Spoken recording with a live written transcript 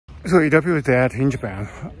So it appears that in Japan,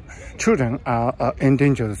 children are an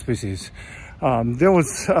endangered species. There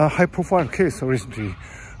was a high-profile case recently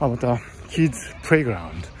about a kids'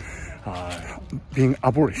 playground being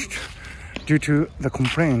abolished due to the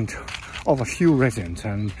complaint of a few residents,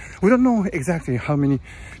 and we don't know exactly how many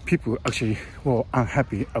people actually were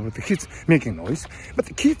unhappy about the kids making noise. But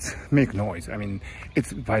the kids make noise. I mean,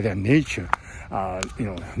 it's by their nature.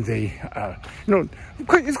 They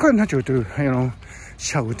it's quite natural to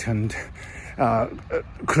shout and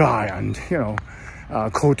cry and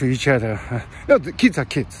call to each other. The kids are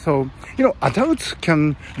kids, so adults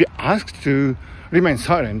can be asked to remain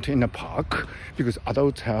silent in a park because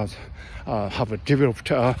adults have a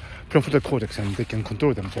developed prefrontal cortex and they can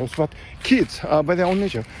control themselves. But kids, by their own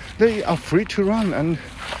nature, they are free to run and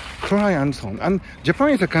cry and so on. And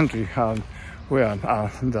Japan is a country where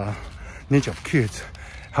the nature of kids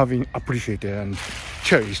have been appreciated and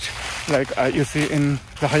cherished. Like you see in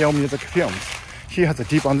the Hayao Miyazaki films, he has a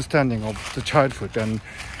deep understanding of the childhood, and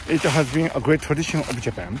it has been a great tradition of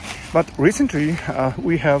Japan. But recently,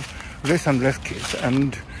 we have less and less kids,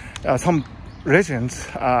 and some residents,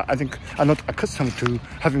 I think, are not accustomed to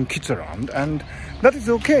having kids around, and that is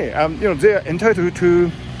okay. They are entitled to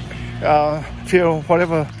feel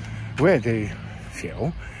whatever way they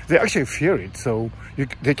feel. They actually feel it, so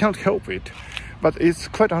they can't help it. But it's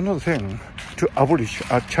quite another thing to abolish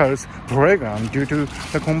a child's playground due to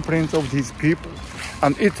the complaints of these people.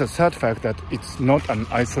 And it's a sad fact that it's not an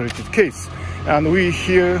isolated case. And we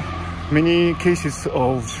hear many cases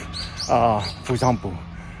of, for example,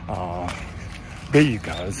 baby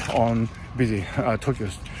girls on busy Tokyo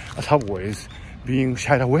subways being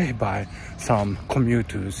shied away by some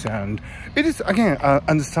commuters. And it is, again,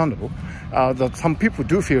 understandable that some people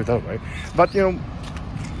do feel that way. But,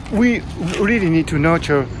 we really need to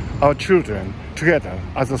nurture our children together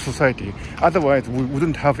as a society. Otherwise, we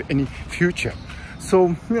wouldn't have any future.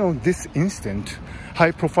 So, this incident,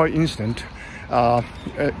 high-profile incident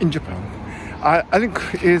in Japan, I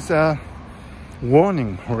think is a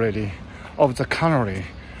warning already of the canary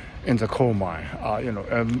in the coal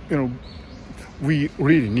mine. We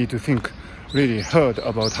really need to think really hard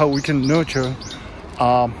about how we can nurture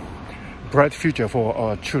a bright future for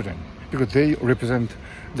our children, because they represent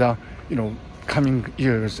the coming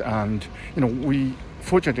years. And we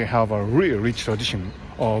fortunately have a really rich tradition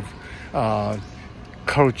of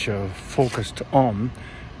culture focused on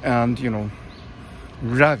and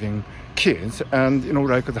loving kids, and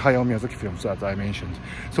like the Hayao Miyazaki films that I mentioned.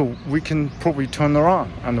 So we can probably turn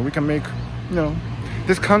around and we can make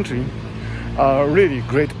this country a really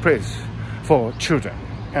great place for children,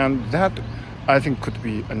 and that I think could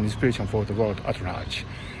be an inspiration for the world at large.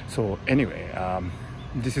 So anyway,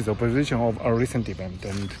 this is a position of a recent event,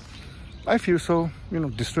 and I feel so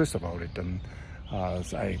distressed about it. And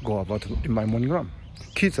as I go about in my morning run,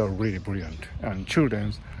 kids are really brilliant, and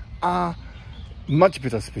children are much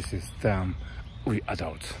better species than we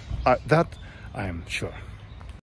adults. That I am sure.